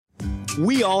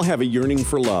We all have a yearning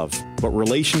for love, but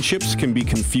relationships can be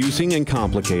confusing and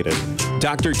complicated.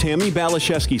 Dr. Tammy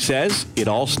Balashevsky says it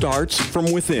all starts from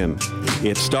within.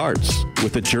 It starts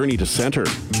with a journey to center.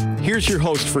 Here's your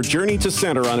host for Journey to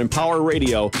Center on Empower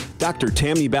Radio, Dr.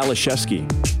 Tammy Balashevsky.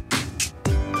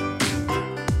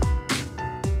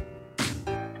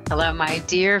 Hello, my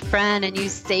dear friend and you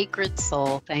sacred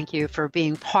soul. Thank you for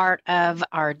being part of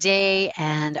our day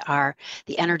and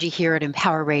the energy here at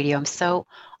Empower Radio. I'm so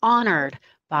honored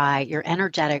by your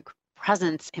energetic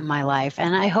presence in my life,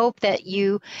 and I hope that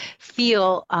you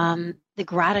feel the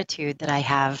gratitude that I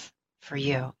have for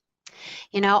you.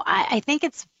 You know, I think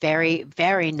it's very,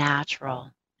 very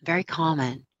natural, very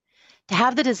common to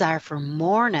have the desire for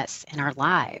moreness in our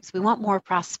lives. We want more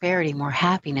prosperity, more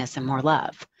happiness, and more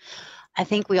love. I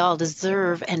think we all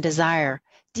deserve and desire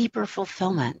deeper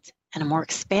fulfillment and a more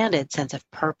expanded sense of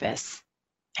purpose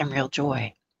and real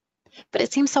joy. But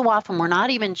it seems so often we're not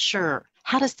even sure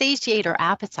how to satiate our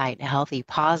appetite in a healthy,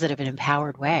 positive, and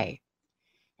empowered way.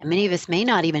 And many of us may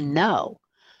not even know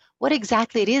what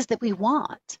exactly it is that we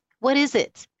want. What is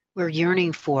it we're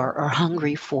yearning for or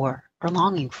hungry for or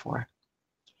longing for?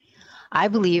 I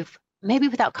believe, maybe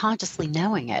without consciously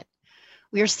knowing it,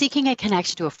 we are seeking a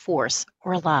connection to a force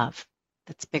or a love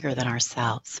that's bigger than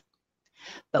ourselves.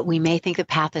 But we may think the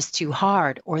path is too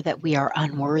hard or that we are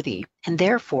unworthy, and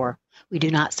therefore we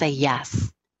do not say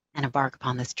yes and embark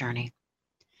upon this journey.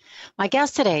 My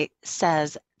guest today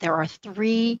says there are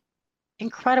 3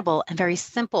 incredible and very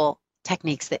simple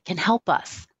techniques that can help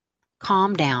us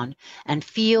calm down and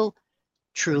feel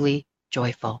truly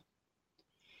joyful.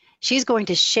 She's going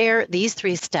to share these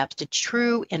 3 steps to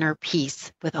true inner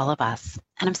peace with all of us.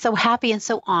 And I'm so happy and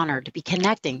so honored to be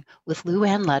connecting with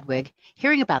LouAnne Ludwig,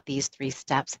 hearing about these 3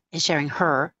 steps and sharing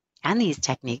her and these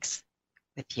techniques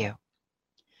with you.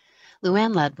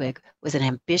 LouAnne Ludwig was an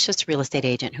ambitious real estate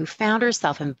agent who found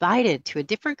herself invited to a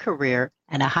different career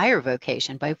and a higher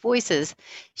vocation by voices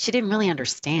she didn't really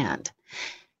understand.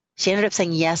 She ended up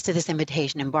saying yes to this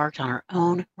invitation and embarked on her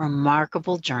own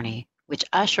remarkable journey, which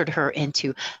ushered her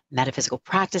into metaphysical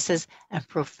practices and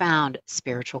profound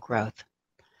spiritual growth.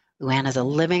 LouAnne is a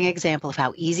living example of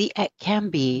how easy it can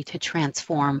be to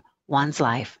transform one's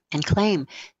life and claim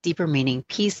deeper meaning,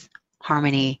 peace,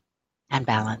 harmony, and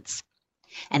balance.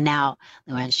 And now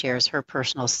LouAnne shares her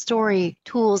personal story,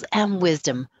 tools, and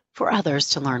wisdom for others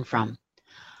to learn from.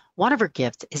 One of her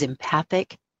gifts is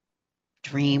empathic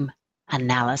dream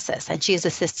analysis, and she has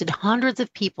assisted hundreds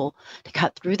of people to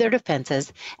cut through their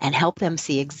defenses and help them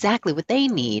see exactly what they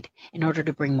need in order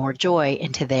to bring more joy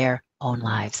into their own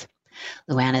lives.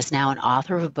 LouAnne is now an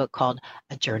author of a book called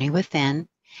A Journey Within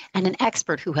and an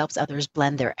expert who helps others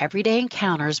blend their everyday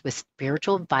encounters with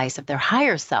spiritual advice of their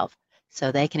higher self so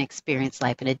they can experience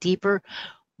life in a deeper,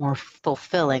 more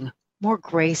fulfilling, more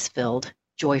grace-filled,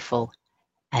 joyful,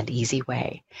 and easy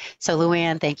way. So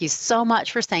LouAnne, thank you so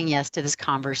much for saying yes to this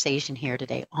conversation here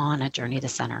today on A Journey to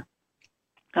Center.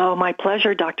 Oh, my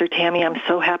pleasure, Dr. Tammy. I'm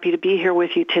so happy to be here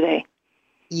with you today.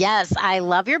 Yes, I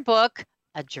love your book,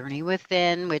 A Journey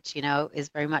Within, which, you know, is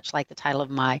very much like the title of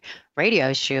my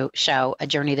radio show, A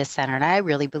Journey to Center. And I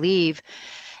really believe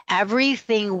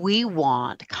everything we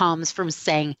want comes from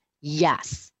saying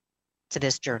yes to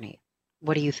this journey.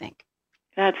 What do you think?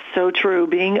 That's so true.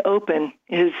 Being open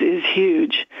is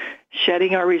huge.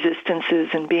 Shedding our resistances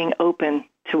and being open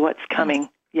to what's coming.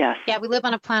 Yes. Yeah, we live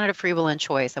on a planet of free will and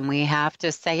choice, and we have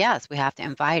to say yes. We have to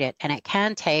invite it, and it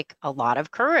can take a lot of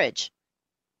courage.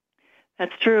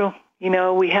 That's true. You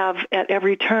know, we have at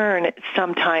every turn,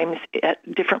 sometimes at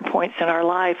different points in our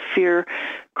life, fear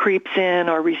creeps in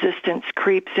or resistance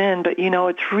creeps in, but, you know,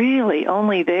 it's really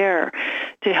only there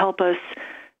to help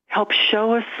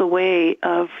show us the way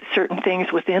of certain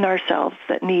things within ourselves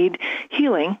that need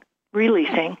healing,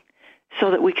 releasing,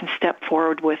 so that we can step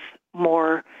forward with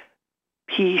more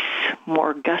peace,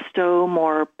 more gusto,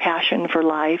 more passion for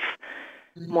life,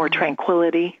 more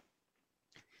tranquility.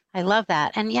 I love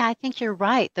that. And yeah, I think you're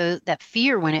right. That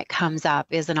fear, when it comes up,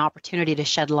 is an opportunity to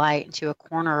shed light into a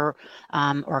corner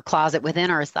or a closet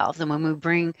within ourselves. And when we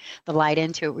bring the light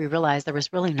into it, we realize there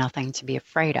was really nothing to be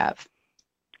afraid of.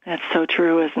 That's so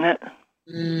true, isn't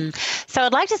it? So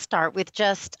I'd like to start with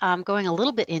just going a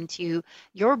little bit into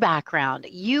your background.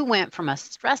 You went from a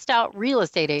stressed out real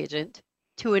estate agent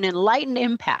to an enlightened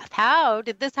empath. How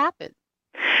did this happen?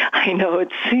 I know it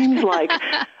seems like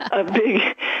a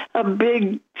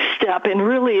big step, and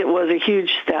really it was a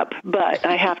huge step. But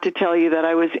I have to tell you that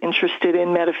I was interested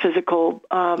in metaphysical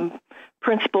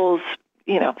principles,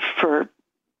 you know, for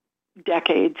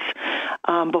decades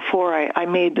before I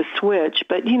made the switch.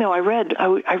 But, I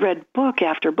read book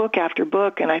after book after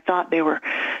book, and I thought they were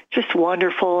just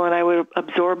wonderful, and I would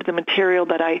absorb the material,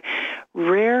 but I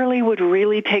rarely would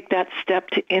really take that step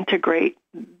to integrate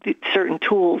certain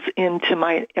tools into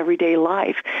my everyday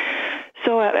life.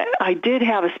 So I did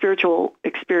have a spiritual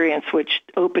experience which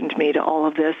opened me to all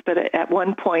of this, but at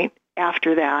one point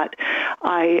after that,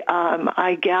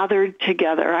 I gathered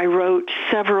together. I wrote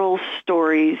several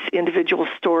stories, individual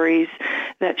stories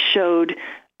that showed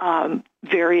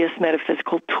various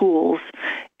metaphysical tools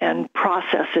and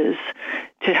processes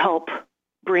to help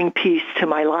bring peace to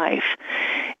my life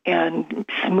and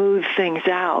smooth things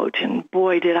out. And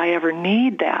boy, did I ever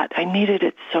need that. I needed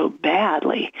it so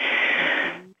badly.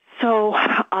 So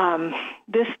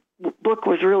this book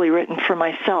was really written for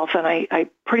myself, and I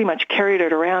pretty much carried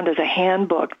it around as a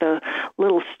handbook. The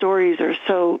little stories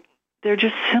they're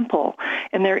just simple,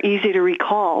 and they're easy to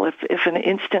recall. If an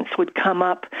instance would come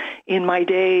up in my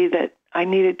day that I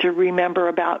needed to remember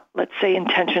about, let's say,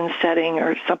 intention setting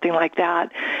or something like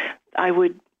that, I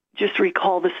would just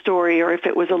recall the story, or if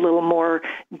it was a little more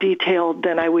detailed,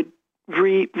 then I would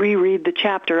reread the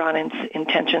chapter on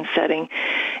intention setting,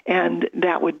 and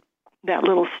that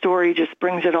little story just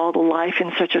brings it all to life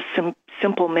in such a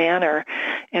simple manner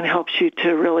and helps you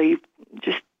to really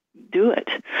just do it.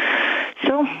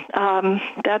 So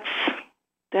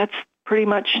that's pretty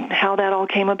much how that all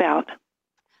came about.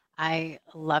 I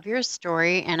love your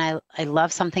story, and I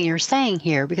love something you're saying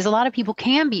here, because a lot of people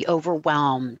can be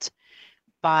overwhelmed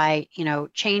by,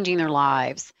 changing their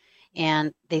lives,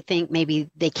 and they think maybe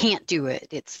they can't do it.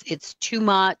 It's too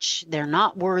much. They're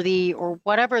not worthy, or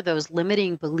whatever those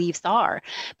limiting beliefs are.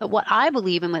 But what I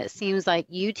believe, and what it seems like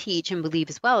you teach and believe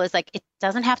as well, is like it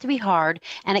doesn't have to be hard,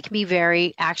 and it can be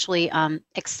very actually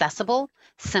accessible,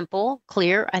 simple,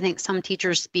 clear. I think some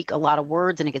teachers speak a lot of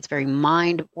words, and it gets very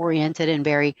mind oriented and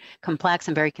very complex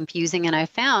and very confusing. And I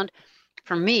found,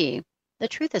 for me, the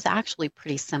truth is actually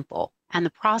pretty simple, and the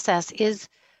process is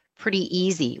pretty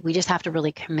easy. We just have to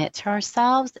really commit to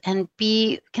ourselves and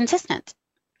be consistent.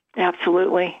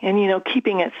 Absolutely. And,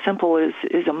 keeping it simple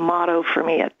is a motto for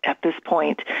me at this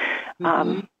point.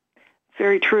 Mm-hmm.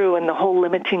 Very true. And the whole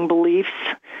limiting beliefs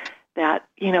that,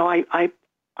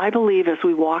 I believe as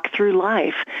we walk through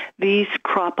life, these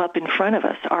crop up in front of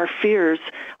us. Our fears,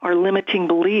 our limiting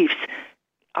beliefs,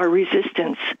 our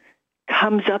resistance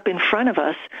comes up in front of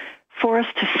us for us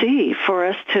to see, for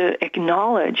us to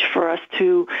acknowledge, for us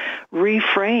to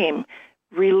reframe,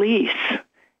 release,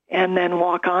 and then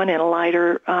walk on in a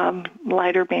lighter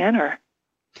manner.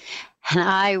 And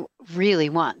I really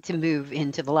want to move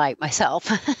into the light myself.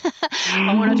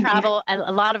 I want to travel.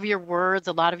 A lot of your words,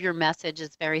 a lot of your message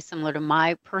is very similar to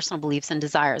my personal beliefs and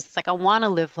desires. It's like I want to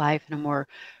live life in a more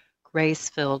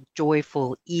grace-filled,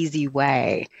 joyful, easy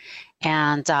way.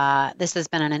 And this has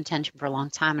been an intention for a long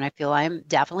time, and I feel I'm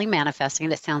definitely manifesting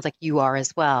it. It sounds like you are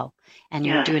as well. And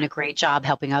you're doing a great job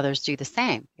helping others do the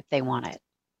same if they want it.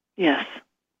 Yes.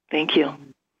 Thank you.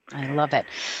 I love it.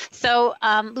 So,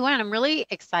 LouAnne, I'm really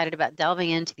excited about delving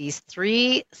into these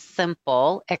 3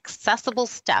 simple, accessible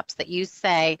steps that you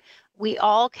say we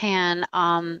all can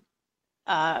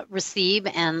receive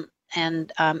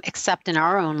and accept in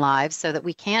our own lives, so that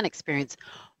we can experience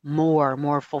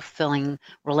more fulfilling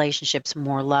relationships,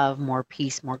 more love, more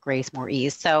peace, more grace, more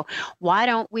ease. So why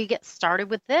don't we get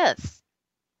started with this?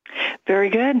 Very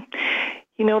good.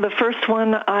 The first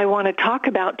one I want to talk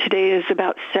about today is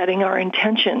about setting our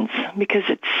intentions, because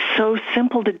it's so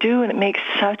simple to do and it makes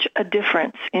such a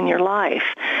difference in your life.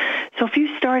 So if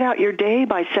you start out your day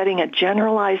by setting a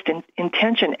generalized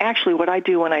intention, actually what I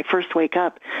do when I first wake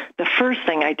up, the first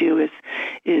thing I do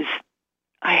is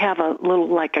I have a little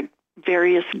like a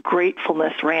various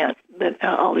gratefulness rant that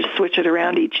I'll just switch it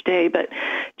around each day, but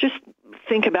just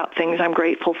think about things I'm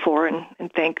grateful for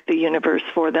and thank the universe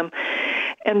for them.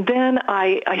 And then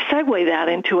I segue that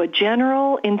into a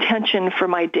general intention for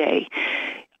my day.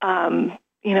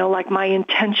 Like my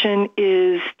intention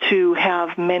is to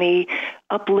have many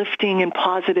uplifting and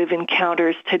positive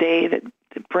encounters today that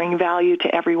bring value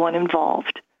to everyone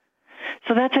involved.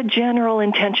 So that's a general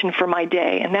intention for my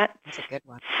day, and that's a good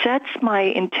one. Sets my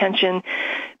intention,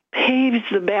 paves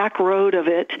the back road of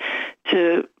it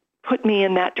to put me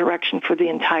in that direction for the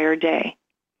entire day.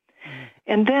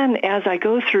 And then as I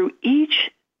go through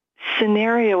each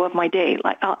scenario of my day,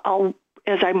 like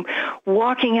as I'm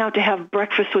walking out to have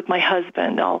breakfast with my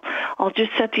husband, I'll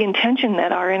just set the intention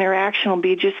that our interaction will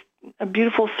be just a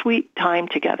beautiful, sweet time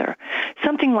together.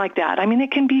 Something like that. I mean,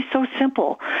 it can be so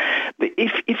simple. But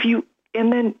if you,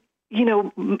 and then,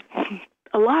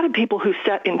 a lot of people who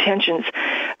set intentions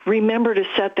remember to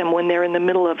set them when they're in the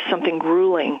middle of something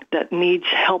grueling that needs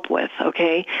help with,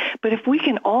 okay? But if we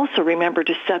can also remember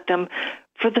to set them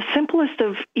for the simplest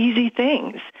of easy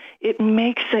things, it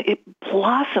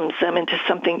blossoms them into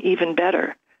something even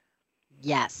better.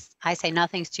 Yes. I say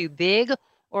nothing's too big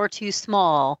or too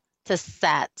small to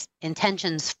set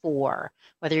intentions for,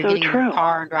 whether you're getting in your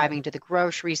car and driving to the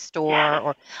grocery store,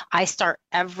 or I start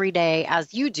every day,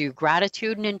 as you do,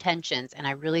 gratitude and intentions, and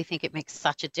I really think it makes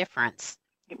such a difference.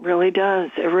 It really does.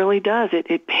 It really does.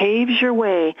 It paves your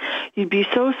way. You'd be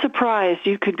so surprised.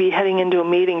 You could be heading into a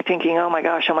meeting thinking, oh my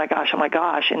gosh, oh my gosh, oh my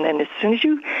gosh. And then as soon as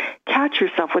you catch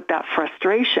yourself with that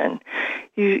frustration,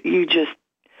 you just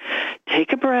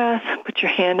take a breath, put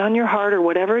your hand on your heart or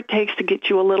whatever it takes to get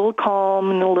you a little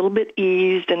calm and a little bit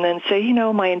eased, and then say,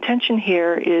 my intention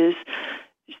here is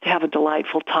just to have a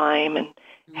delightful time and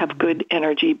have good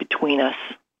energy between us.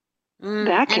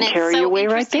 That can carry your way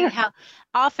right there. How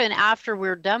often after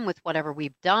we're done with whatever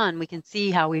we've done, we can see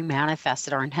how we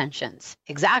manifested our intentions.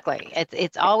 Exactly.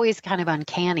 It's always kind of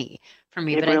uncanny for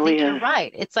me, but I think you're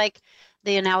right. It's like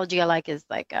the analogy I like is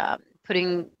like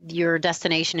putting your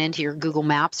destination into your Google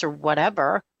Maps or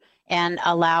whatever and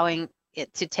allowing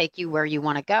it to take you where you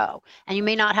want to go. And you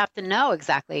may not have to know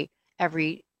exactly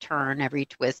every turn, every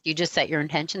twist. You just set your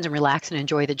intentions and relax and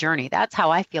enjoy the journey. That's how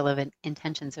I feel of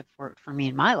intentions for me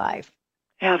in my life.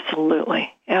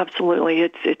 Absolutely. Absolutely.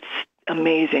 It's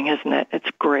amazing, isn't it? It's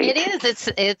great. It is.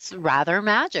 It's rather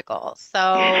magical. So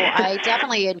I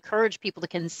definitely encourage people to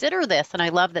consider this. And I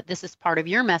love that this is part of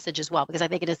your message as well, because I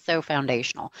think it is so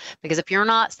foundational. Because if you're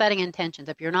not setting intentions,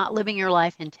 if you're not living your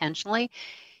life intentionally,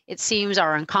 it seems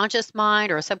our unconscious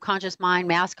mind or our subconscious mind,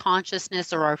 mass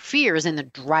consciousness, or our fear is in the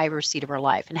driver's seat of our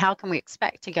life. And how can we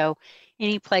expect to go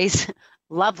any place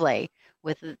lovely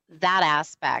with that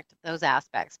aspect, those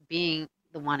aspects being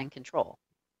the one in control?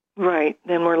 Right.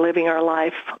 Then we're living our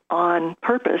life on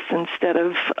purpose instead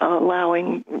of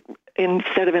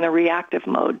in a reactive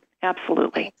mode.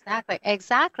 Absolutely.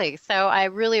 Exactly. So I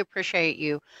really appreciate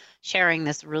you sharing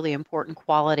this really important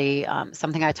quality,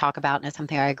 something I talk about and it's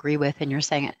something I agree with, and you're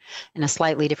saying it in a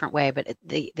slightly different way, but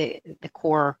the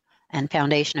core and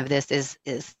foundation of this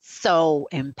is so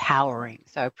empowering.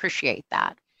 So I appreciate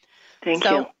that. Thank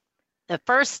you. The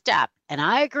first step, and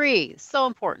I agree, so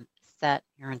important, set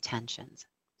your intentions.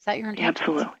 Set your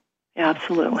intentions.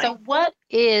 Absolutely. So what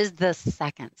is the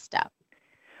second step?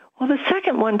 Well, the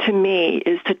second one to me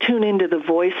is to tune into the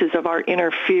voices of our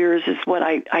inner fears is what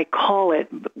I call it.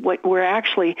 What we're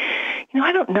actually,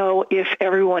 I don't know if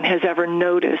everyone has ever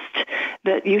noticed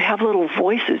that you have little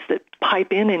voices that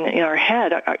pipe in our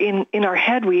head. In our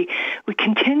head, we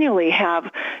continually have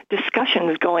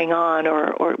discussions going on,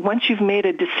 or once you've made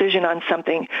a decision on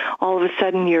something, all of a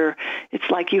sudden it's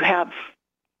like you have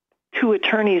two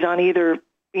attorneys on either,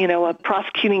 a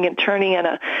prosecuting attorney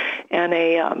and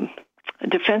a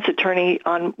defense attorney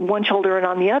on one shoulder and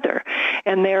on the other,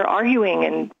 and they're arguing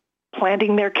and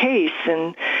planting their case,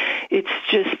 and it's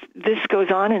just, this goes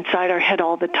on inside our head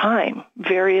all the time.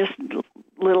 Various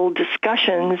little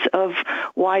discussions of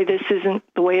why this isn't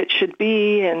the way it should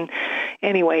be, and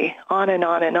anyway, on and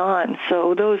on and on.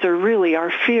 So those are really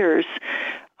our fears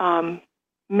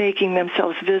making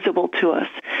themselves visible to us.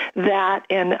 That,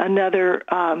 and another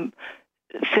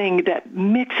thing that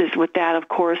mixes with that, of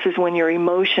course, is when your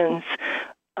emotions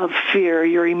of fear,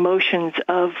 your emotions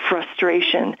of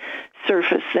frustration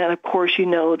surface, then of course you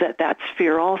know that that's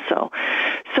fear also.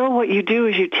 So what you do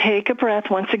is you take a breath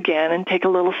once again and take a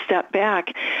little step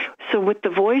back. So with the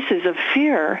voices of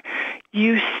fear,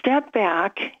 you step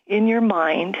back in your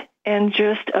mind and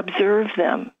just observe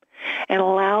them and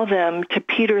allow them to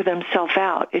peter themselves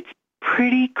out. It's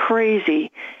pretty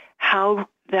crazy how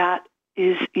that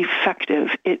is effective.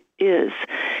 It is.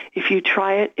 If you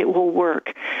try it, it will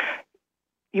work.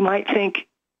 You might think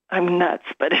I'm nuts,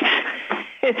 but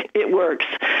it works.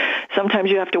 Sometimes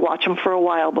you have to watch them for a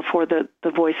while before the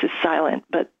voice is silence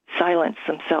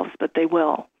themselves, but they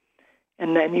will.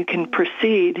 And then you can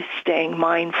proceed staying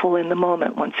mindful in the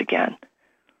moment once again.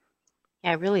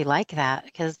 Yeah, I really like that,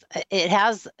 because it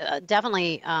has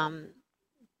definitely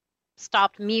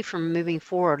stopped me from moving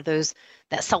forward.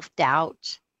 That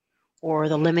self-doubt or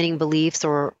the limiting beliefs,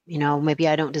 or, maybe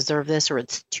I don't deserve this, or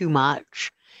it's too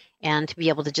much. And to be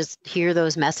able to just hear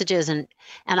those messages, and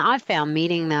I've found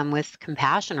meeting them with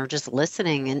compassion or just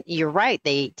listening, and you're right,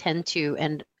 they tend to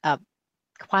end up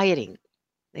quieting.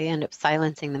 They end up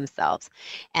silencing themselves.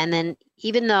 And then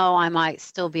even though I might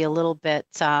still be a little bit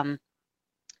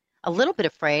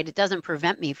afraid, it doesn't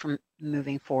prevent me from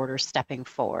moving forward or stepping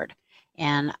forward.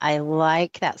 And I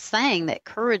like that saying that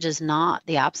courage is not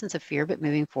the absence of fear, but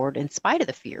moving forward in spite of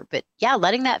the fear. But yeah,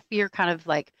 letting that fear kind of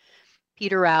like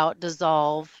peter out,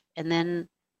 dissolve, and then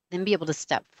be able to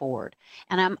step forward.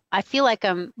 And I feel like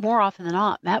I'm more often than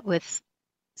not met with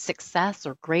success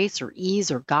or grace or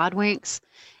ease or God winks.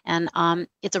 And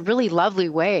it's a really lovely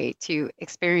way to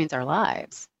experience our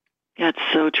lives. That's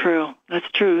so true. That's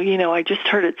true. I just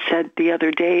heard it said the other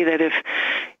day that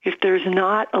if there's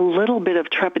not a little bit of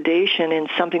trepidation in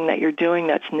something that you're doing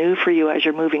that's new for you as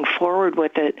you're moving forward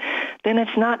with it, then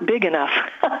it's not big enough.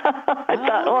 I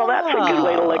thought, well, that's a good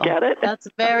way to look at it. That's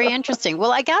very interesting.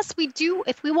 Well, I guess we do,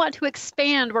 if we want to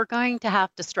expand, we're going to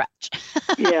have to stretch.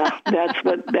 Yeah,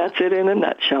 that's it in a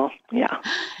nutshell. Yeah.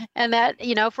 And that,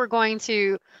 if we're going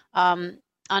to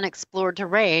unexplored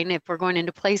terrain, if we're going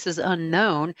into places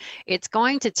unknown, it's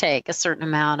going to take a certain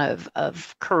amount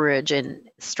of courage and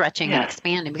stretching and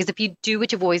expanding. Because if you do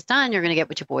what you've always done, you're going to get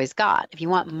what you've always got. If you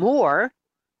want more,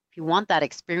 if you want that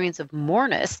experience of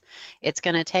moreness, it's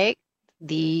going to take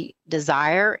the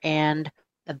desire and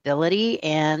ability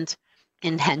and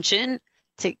intention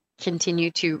to continue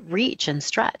to reach and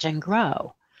stretch and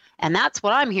grow. And that's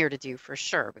what I'm here to do for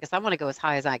sure, because I want to go as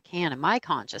high as I can in my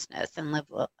consciousness and live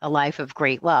a life of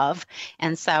great love.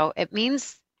 And so it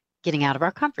means getting out of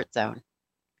our comfort zone.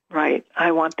 Right.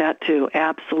 I want that too.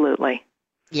 Absolutely.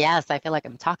 Yes, I feel like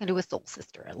I'm talking to a soul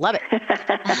sister. I love it.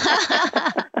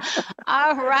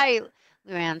 All right,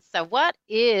 LouAnne. So what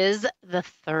is the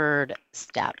third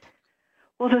step?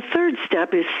 Well, the third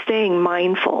step is staying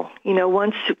mindful.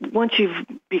 Once you've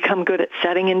become good at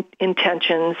setting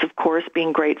intentions, of course,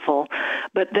 being grateful,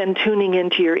 but then tuning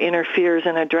into your inner fears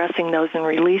and addressing those and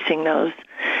releasing those,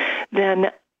 then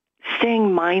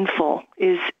staying mindful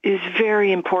is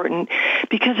very important,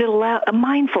 because it allows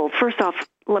mindful. First off,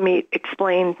 let me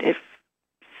explain.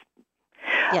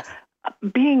 Yes.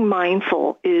 Being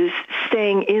mindful is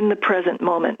staying in the present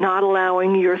moment, not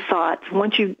allowing your thoughts.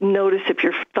 Once you notice if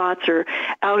your thoughts are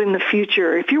out in the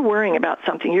future, if you're worrying about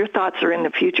something, your thoughts are in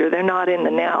the future. They're not in the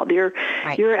now. You're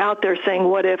out there saying,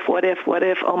 what if,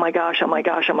 oh my gosh, oh my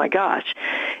gosh, oh my gosh.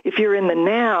 If you're in the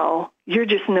now, you're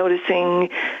just noticing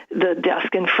the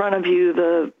desk in front of you,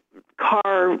 the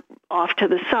car off to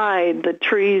the side, the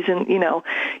trees, and,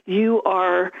 you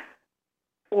are,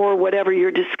 or whatever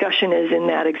your discussion is in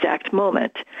that exact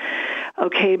moment.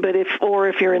 Okay, but if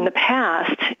you're in the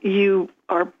past, you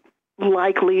are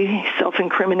likely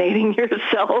self-incriminating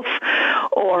yourself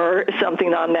or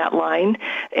something on that line.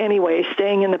 Anyway,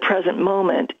 staying in the present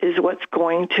moment is what's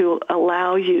going to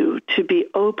allow you to be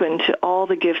open to all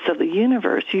the gifts of the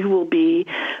universe. You will be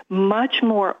much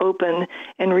more open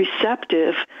and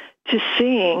receptive to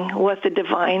seeing what the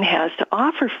divine has to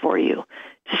offer for you,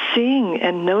 to seeing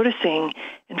and noticing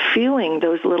and feeling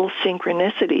those little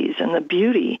synchronicities and the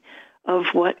beauty of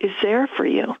what is there for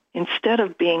you, instead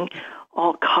of being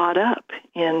all caught up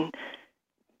in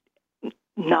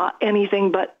not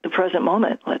anything but the present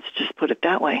moment. Let's just put it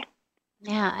that way.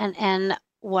 Yeah, and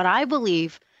what I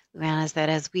believe, LouAnne, is that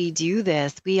as we do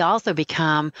this, we also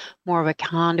become more of a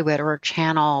conduit or a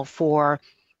channel for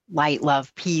light,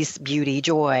 love, peace, beauty,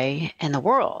 joy in the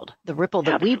world. The ripple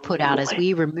that we put out as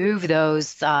we remove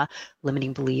those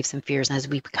limiting beliefs and fears, and as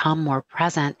we become more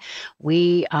present,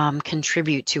 we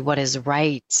contribute to what is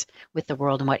right with the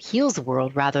world and what heals the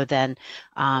world, rather than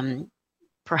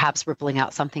perhaps rippling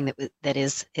out something that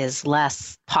is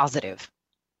less positive.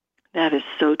 That is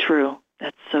so true.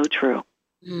 That's so true.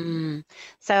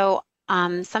 So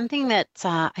something that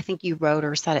I think you wrote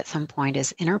or said at some point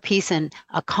is inner peace and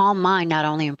a calm mind not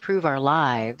only improve our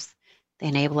lives, they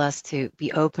enable us to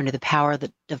be open to the power of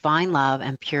the divine love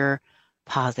and pure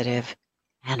positive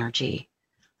energy.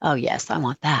 Oh yes, I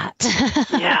want that.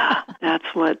 Yeah, that's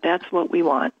what we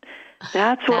want.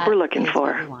 That's what we're looking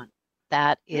for.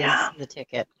 That is the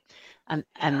ticket.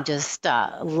 I'm just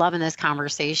loving this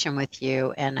conversation with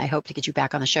you, and I hope to get you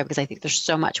back on the show, because I think there's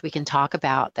so much we can talk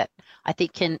about that I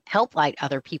think can help light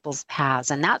other people's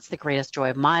paths. And that's the greatest joy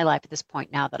of my life at this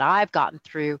point, now that I've gotten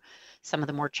through some of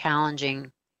the more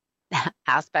challenging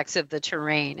aspects of the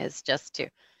terrain, is just to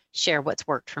share what's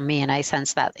worked for me. And I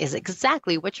sense that is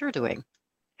exactly what you're doing.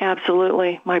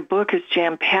 Absolutely. My book is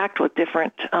jam-packed with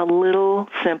different little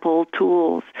simple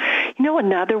tools.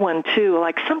 Another one too,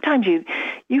 like sometimes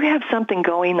you have something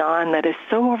going on that is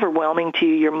so overwhelming to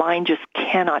you, your mind just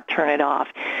cannot turn it off.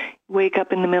 Wake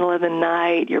up in the middle of the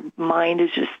night, your mind is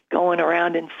just going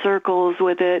around in circles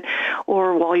with it,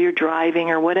 or while you're driving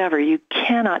or whatever. You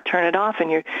cannot turn it off,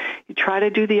 and you try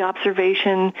to do the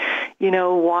observation,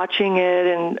 watching it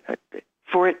and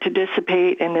for it to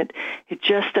dissipate, and it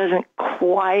just doesn't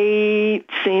quite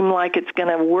seem like it's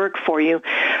going to work for you.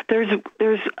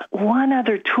 There's one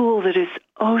other tool that is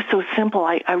so simple.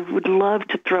 I would love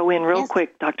to throw in real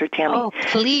quick, Dr. Tammy. Oh,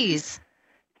 please.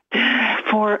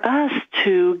 For us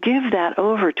to give that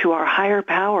over to our higher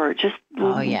power, just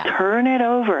turn it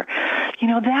over.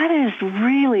 That is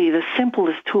really the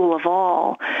simplest tool of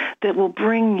all that will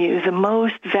bring you the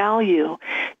most value.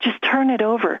 Just turn it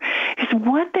over. Because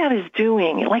what that is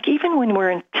doing, like even when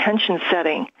we're intention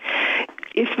setting,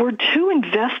 if we're too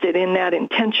invested in that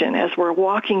intention as we're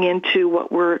walking into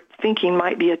what we're thinking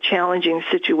might be a challenging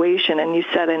situation, and you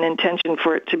set an intention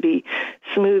for it to be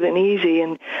smooth and easy,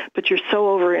 but you're so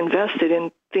over invested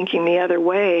in thinking the other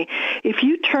way, if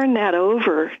you turn that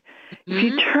over, if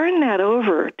you turn that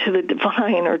over to the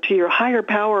divine or to your higher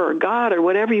power or God or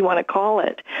whatever you want to call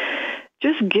it,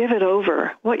 just give it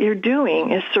over. What you're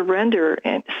doing is surrendering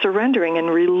and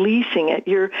releasing it.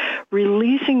 You're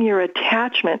releasing your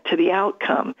attachment to the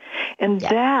outcome. And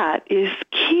that is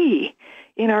key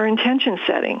in our intention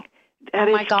setting. That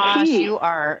oh my gosh, key. You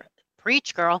are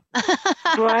preach, girl.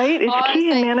 Right? It's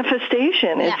key in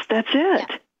manifestation. That's it.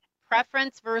 Yeah.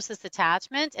 Preference versus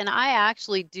attachment. And I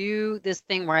actually do this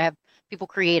thing where I have people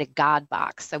create a God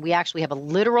box. So we actually have a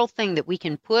literal thing that we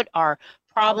can put our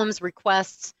problems,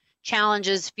 requests,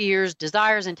 challenges, fears,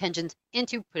 desires, intentions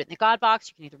into, put it in the God box.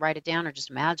 You can either write it down or just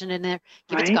imagine it in there,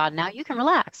 give it to God. Now you can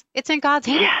relax. It's in God's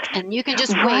hands. And you can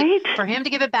just wait for him to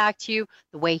give it back to you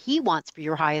the way he wants for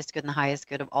your highest good and the highest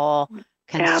good of all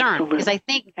concern. Because I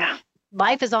think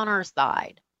life is on our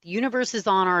side. The universe is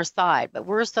on our side, but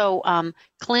we're so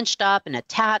clenched up and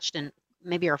attached, and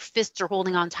maybe our fists are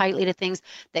holding on tightly to things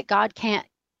that God can't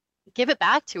give it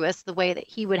back to us the way that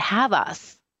he would have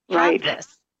us have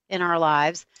this in our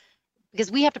lives. Because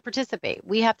we have to participate,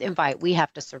 we have to invite, we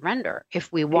have to surrender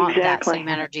if we want that same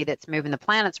energy that's moving the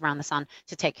planets around the sun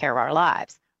to take care of our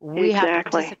lives. We have to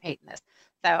participate in this.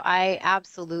 So I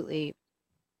absolutely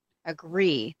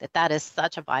agree that is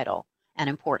such a vital and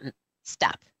important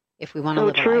step if we want to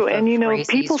live a life of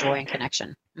grace, ease, joy, and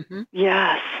connection. Mm-hmm.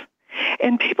 Yes.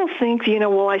 And people think,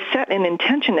 well, I set an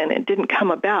intention and it didn't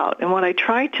come about. And what I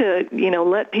try to,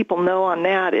 let people know on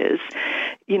that is,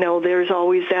 there's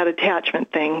always that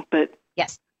attachment thing. But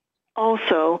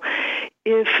also,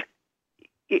 if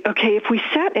we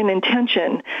set an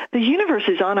intention, the universe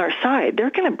is on our side.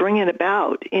 They're going to bring it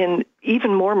about in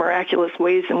even more miraculous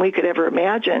ways than we could ever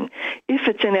imagine if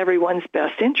it's in everyone's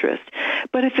best interest.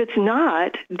 But if it's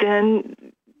not, then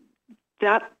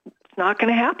that's not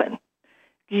going to happen.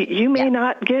 You may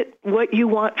not get what you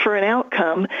want for an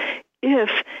outcome if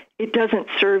it doesn't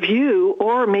serve you,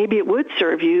 or maybe it would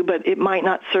serve you, but it might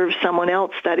not serve someone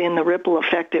else that in the ripple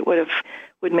effect it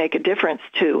would make a difference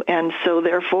to. And so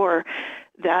therefore,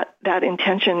 that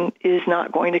intention is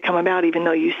not going to come about even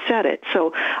though you set it.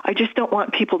 So I just don't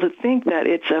want people to think that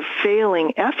it's a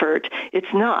failing effort.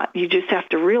 It's not. You just have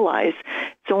to realize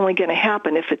it's only going to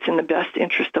happen if it's in the best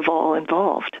interest of all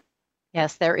involved.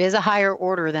 Yes, there is a higher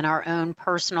order than our own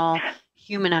personal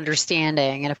human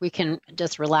understanding. And if we can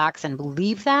just relax and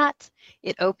believe that,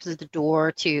 it opens the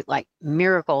door to like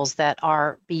miracles that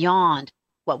are beyond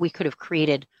what we could have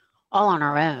created all on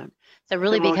our own. So it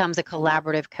really becomes a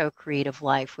collaborative, co-creative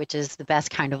life, which is the best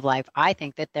kind of life I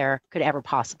think that there could ever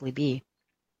possibly be.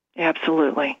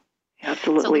 Absolutely.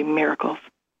 Absolutely. So, miracles.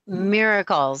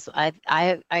 Miracles. I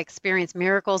experience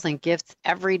miracles and gifts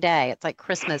every day. It's like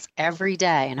Christmas every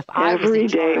day. And if I was in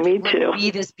charge, me too. It would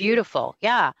be this beautiful.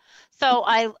 Yeah. So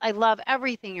I love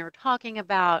everything you're talking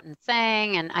about and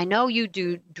saying. And I know you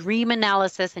do dream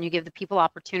analysis and you give the people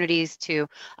opportunities to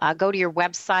go to your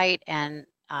website and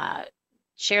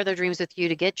share their dreams with you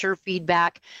to get your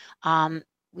feedback.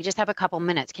 We just have a couple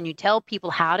minutes. Can you tell people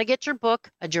how to get your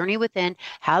book, A Journey Within,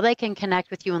 how they can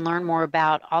connect with you and learn more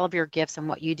about all of your gifts and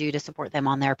what you do to support them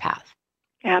on their path?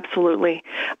 Absolutely.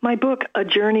 My book, A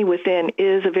Journey Within,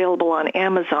 is available on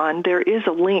Amazon. There is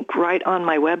a link right on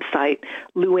my website,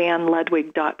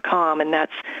 LouAnneLudwig.com, and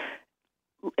that's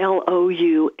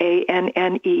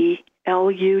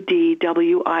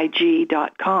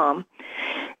LouAnneLudwig.com.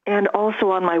 And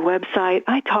also on my website,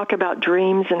 I talk about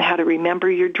dreams and how to remember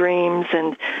your dreams,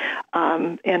 and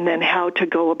then how to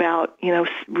go about,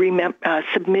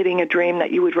 submitting a dream that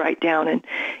you would write down and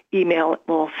email.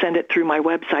 We'll send it through my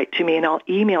website to me, and I'll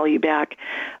email you back,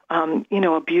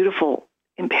 a beautiful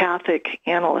empathic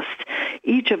analyst.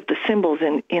 Each of the symbols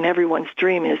in everyone's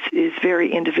dream is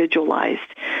very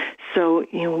individualized. So,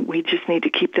 we just need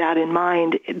to keep that in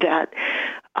mind, that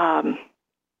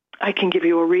I can give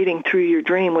you a reading through your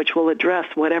dream, which will address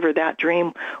whatever that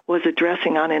dream was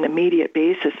addressing on an immediate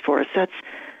basis for us.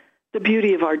 the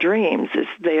beauty of our dreams is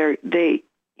they're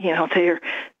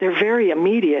very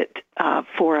immediate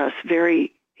for us,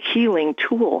 very healing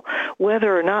tool.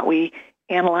 Whether or not we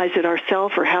analyze it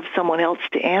ourselves or have someone else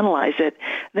to analyze it,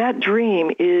 that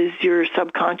dream is your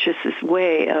subconscious's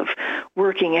way of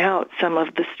working out some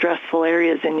of the stressful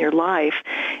areas in your life.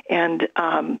 And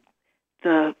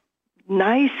the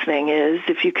nice thing is,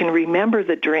 if you can remember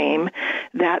the dream,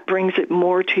 that brings it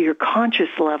more to your conscious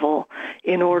level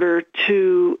in order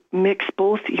to mix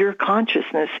both your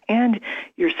consciousness and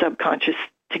your subconscious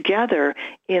together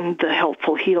in the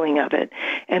helpful healing of it.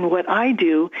 And what I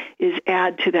do is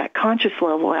add to that conscious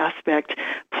level aspect,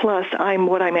 plus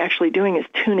what I'm actually doing is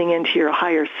tuning into your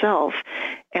higher self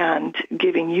and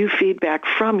giving you feedback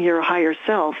from your higher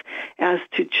self as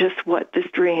to just what this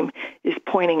dream is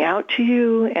pointing out to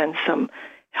you and some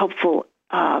helpful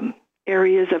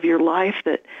areas of your life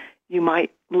that you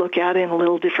might look at in a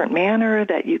little different manner,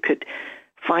 that you could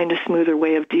find a smoother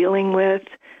way of dealing with.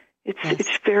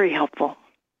 It's very helpful.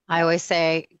 I always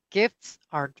say dreams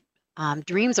are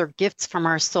gifts from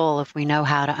our soul if we know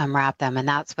how to unwrap them. And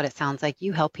that's what it sounds like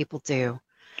you help people do.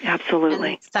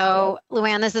 Absolutely. And so,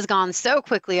 LouAnne, this has gone so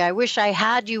quickly. I wish I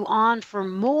had you on for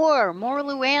more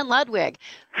LouAnne Ludwig.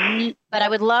 But I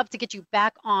would love to get you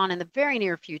back on in the very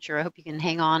near future. I hope you can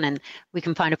hang on and we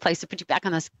can find a place to put you back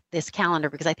on this calendar,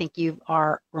 because I think you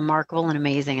are remarkable and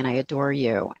amazing, and I adore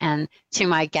you. And to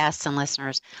my guests and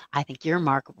listeners, I think you're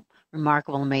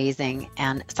remarkable, amazing,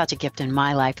 and such a gift in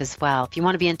my life as well. If you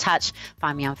want to be in touch,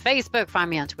 find me on Facebook, find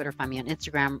me on Twitter, find me on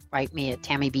Instagram, write me at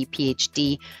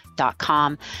tammybphd.com.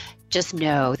 Just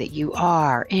know that you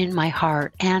are in my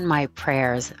heart and my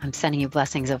prayers. I'm sending you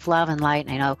blessings of love and light.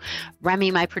 And I know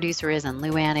Remy, my producer, is, and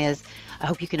LouAnne is. I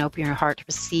hope you can open your heart to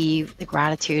receive the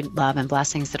gratitude, love, and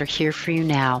blessings that are here for you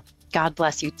now. God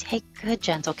bless you. Take good,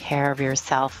 gentle care of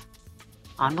yourself.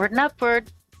 Onward and upward.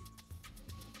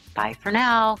 Bye for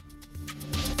now.